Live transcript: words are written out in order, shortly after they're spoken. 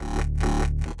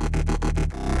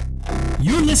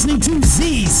listening to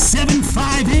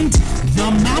Z758,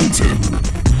 The Mountain,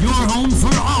 your home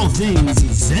for all things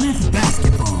Zenith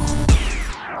basketball.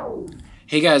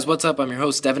 Hey guys, what's up? I'm your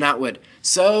host, Devin Atwood.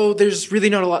 So there's really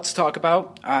not a lot to talk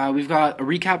about. We've got a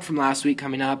recap from last week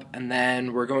coming up, and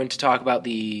then we're going to talk about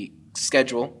the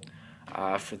schedule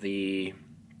for the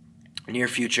near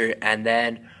future, and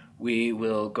then we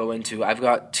will go into, I've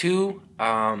got two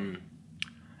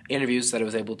interviews that I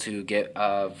was able to get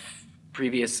of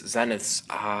previous Zeniths,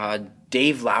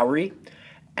 Dave Lowry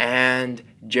and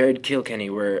Jared Kilkenny,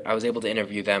 where I was able to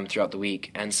interview them throughout the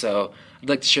week. And so I'd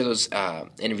like to share those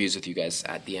interviews with you guys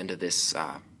at the end of this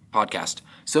podcast.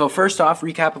 So first off,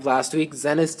 recap of last week.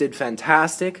 Zeniths did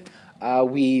fantastic.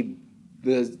 The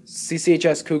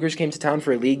CCHS Cougars came to town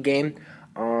for a league game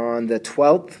on the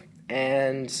 12th,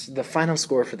 and the final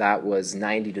score for that was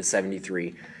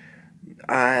 90-73.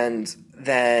 And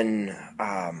then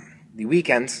the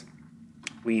weekend,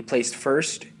 we placed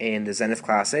first in the Zenith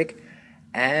Classic,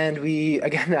 and we,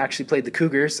 again, actually played the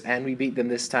Cougars, and we beat them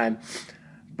this time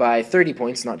by 30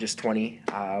 points, not just 20.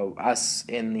 Us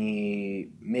in the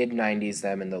mid-90s,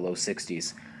 them in the low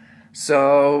 60s.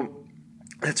 So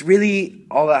that's really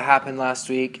all that happened last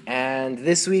week, and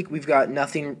this week we've got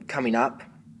nothing coming up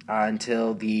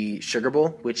until the Sugar Bowl,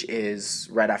 which is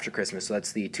right after Christmas. So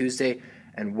that's the Tuesday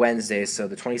and Wednesday, so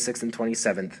the 26th and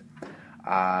 27th.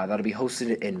 That'll be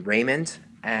hosted in Raymond,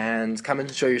 and come and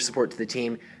show your support to the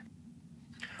team.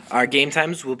 Our game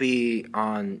times will be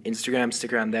on Instagram,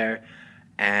 stick around there,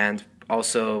 and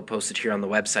also posted here on the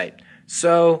website.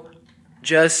 So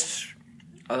just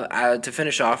to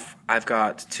finish off, I've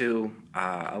got two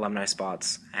alumni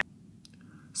spots.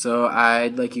 So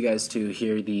I'd like you guys to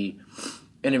hear the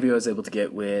interview I was able to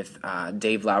get with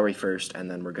Dave Lowry first, and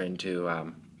then we're going to,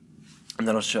 and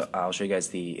then I'll show you guys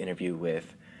the interview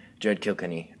with Jared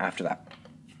Kilkenny after that.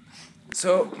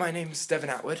 So my name's Devin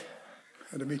Atwood.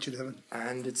 Good to meet you, Devin.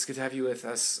 And it's good to have you with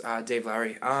us, Dave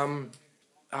Lowry.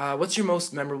 What's your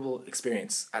most memorable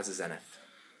experience as a Zenith?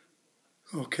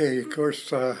 Okay, of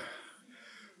course,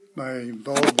 my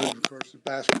involvement, of course, is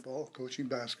basketball, coaching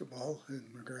basketball in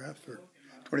Magrath for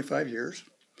 25 years,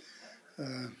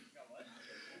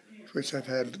 which I've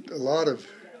had a lot of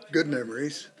good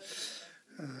memories.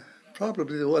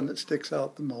 Probably the one that sticks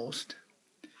out the most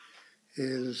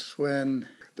is when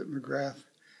the Magrath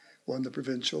won the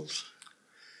provincials.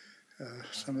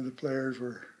 Some of the players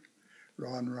were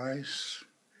Ron Rice,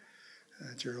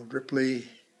 Gerald Ripley,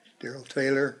 Daryl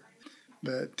Taylor,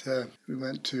 but we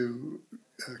went to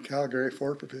Calgary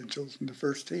for provincials, and the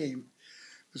first team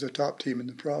was a top team in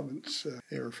the province.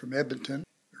 They were from Edmonton.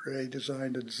 Ray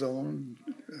designed a zone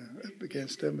up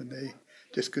against them, and they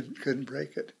just couldn't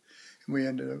break it. And we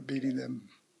ended up beating them.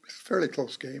 It was a fairly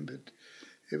close game, but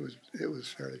it was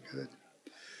fairly good.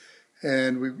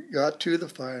 And we got to the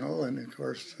final, and of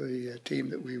course the team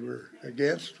that we were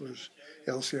against was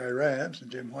LCI Rams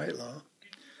and Jim Whitelaw.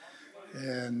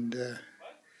 And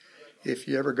if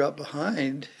you ever got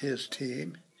behind his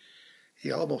team,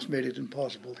 he almost made it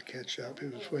impossible to catch up.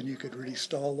 It was when you could really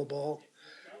stall the ball.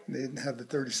 And they didn't have the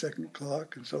 30-second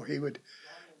clock, and so he would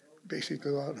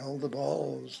basically go out and hold the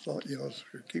ball,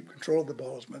 keep control of the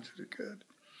ball as much as he could.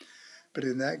 But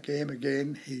in that game,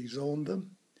 again, he zoned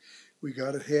them. We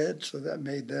got ahead, so that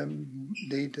made them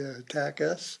need to attack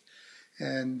us,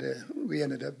 and we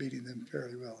ended up beating them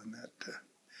fairly well in that.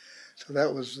 So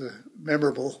that was a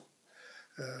memorable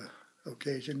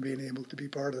occasion, being able to be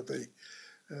part of the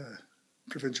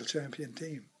provincial champion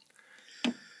team.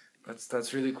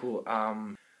 That's really cool.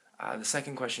 The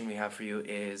second question we have for you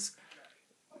is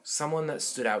someone that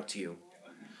stood out to you,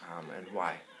 and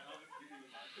why?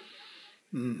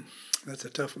 That's a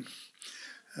tough one.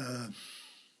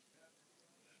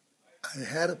 I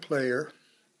had a player,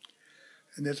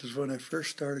 and this is when I first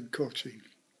started coaching,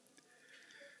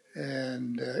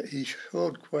 and he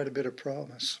showed quite a bit of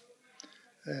promise.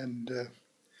 And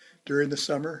during the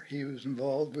summer, he was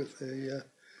involved with a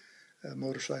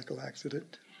motorcycle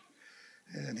accident,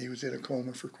 and he was in a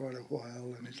coma for quite a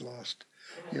while, and he's lost,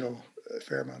 a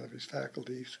fair amount of his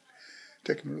faculties.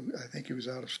 Took him, I think he was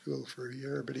out of school for a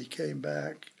year, but he came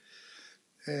back,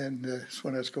 and it's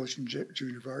when I was coaching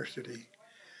junior varsity.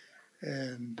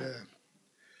 And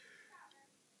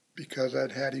because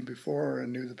I'd had him before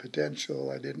and knew the potential,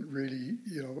 I didn't really,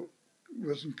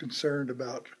 wasn't concerned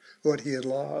about what he had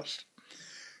lost.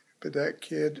 But that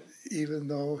kid, even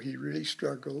though he really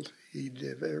struggled, he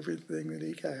did everything that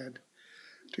he had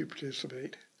to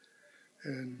participate.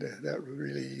 And that was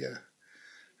really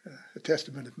a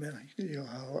testament of many,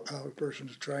 how a person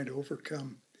is trying to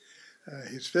overcome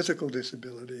his physical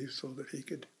disabilities so that he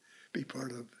could be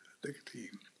part of the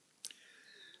team.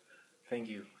 Thank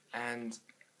you. And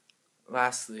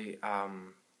lastly,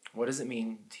 what does it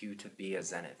mean to you to be a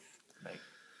Zenith?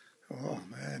 Oh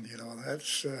man,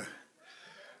 that's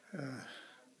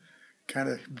kind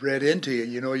of bred into you.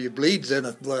 You bleed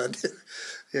Zenith blood.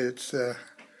 It's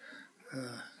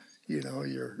you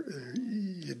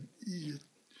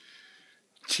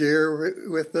cheer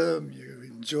with them, you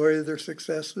enjoy their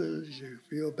successes, you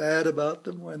feel bad about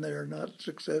them when they're not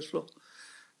successful.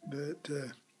 But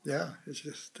it's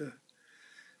just a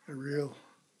real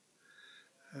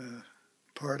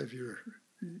part of your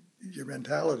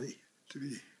mentality to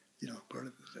be, part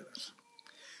of the Zeniths.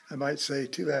 I might say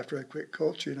too, after I quit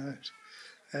coaching, I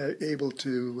was able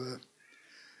to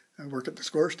work at the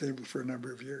scores table for a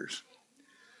number of years,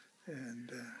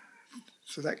 and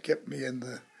so that kept me in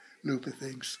the loop of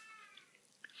things.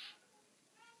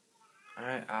 All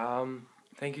right.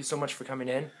 Thank you so much for coming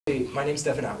in. Hey, my name's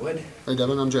Devin Atwood. Hey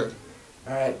Devin, I'm Jared.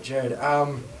 All right, Jared.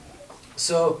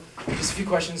 So just a few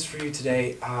questions for you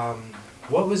today.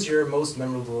 What was your most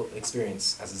memorable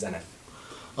experience as a Zenith?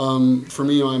 For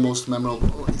me, my most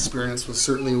memorable experience was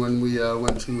certainly when we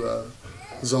went to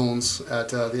zones at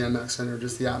the NMAX Center.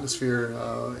 Just the atmosphere,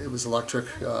 it was electric.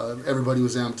 Everybody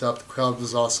was amped up. The crowd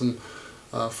was awesome.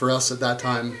 For us at that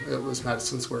time, it was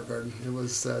Madison Square Garden. It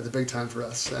was the big time for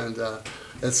us, and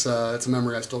it's a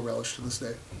memory I still relish to this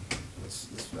day. It's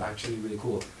actually really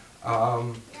cool.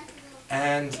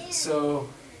 And so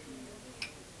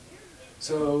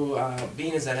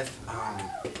being a Zenith,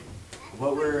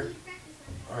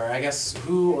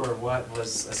 who or what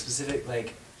was a specific,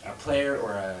 a player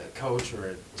or a coach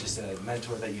or just a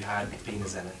mentor that you had being a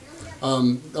Zenith?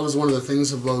 That was one of the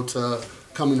things about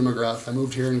coming to Magrath. I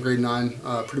moved here in grade 9,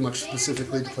 pretty much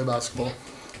specifically to play basketball,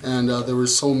 and there were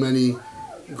so many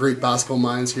great basketball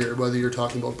minds here, whether you're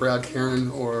talking about Brad Caron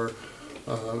or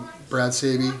Brad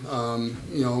Saby.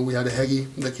 We had a Heggie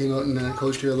that came out and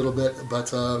coached here a little bit,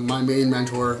 but my main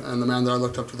mentor and the man that I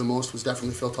looked up to the most was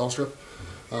definitely Phil Tallstrip.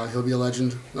 He'll be a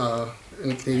legend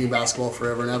in Canadian basketball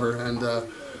forever and ever, and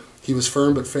he was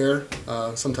firm but fair,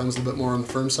 sometimes a little bit more on the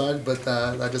firm side, but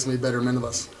that just made better men of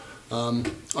us. On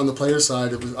the player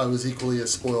side, I was equally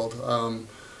as spoiled.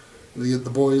 The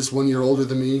boys 1 year older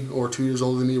than me or 2 years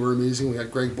older than me were amazing. We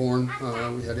had Greg Bourne,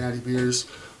 we had Andy Beers,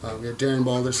 we had Darren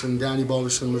Balderson. Danny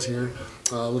Balderson was here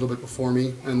a little bit before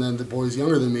me, and then the boys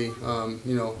younger than me,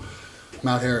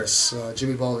 Matt Harris,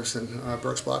 Jimmy Balderson,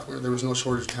 Brooks Blackmore. There was no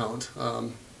shortage of talent.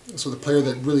 So the player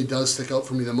that really does stick out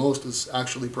for me the most is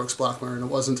actually Brooks Blackmore, and it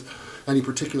wasn't any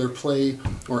particular play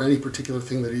or any particular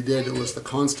thing that he did. It was the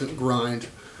constant grind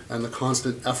and the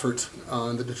constant effort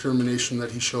and the determination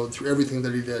that he showed through everything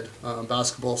that he did,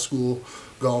 basketball, school,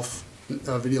 golf,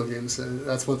 video games. And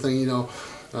that's one thing,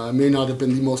 may not have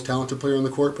been the most talented player on the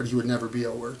court, but he would never be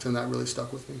outworked, and that really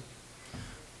stuck with me.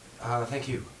 Thank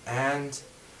you. And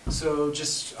so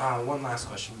just one last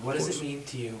question. What does it mean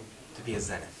to you to be a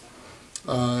Zenith?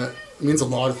 It means a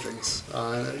lot of things.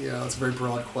 It's a very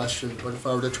broad question, but if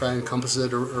I were to try and encompass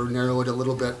it or narrow it a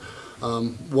little bit,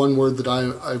 one word that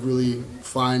I really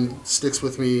find sticks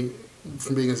with me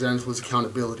from being a Zenith was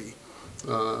accountability.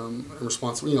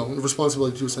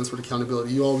 Responsibility to a sense, but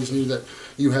accountability. You always knew that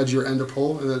you had your end to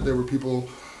pull, and that there were people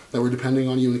that were depending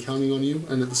on you and counting on you,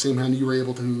 and at the same hand, you were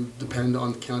able to depend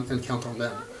on and count on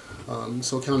them.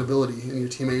 So accountability in your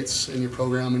teammates, in your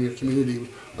program, in your community,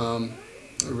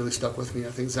 it really stuck with me. I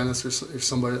think Zeniths are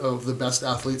somebody of the best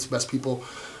athletes, best people,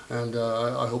 and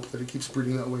I hope that it keeps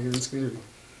breeding that way here in this community.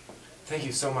 Thank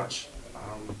you so much.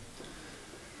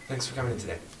 Thanks for coming in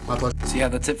today. My pleasure. So yeah,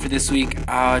 that's it for this week.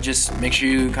 Just make sure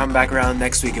you come back around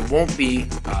next week. It won't be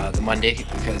the Monday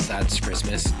because that's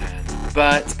Christmas,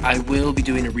 but I will be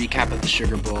doing a recap of the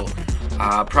Sugar Bowl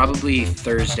probably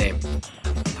Thursday.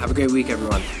 Have a great week,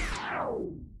 everyone.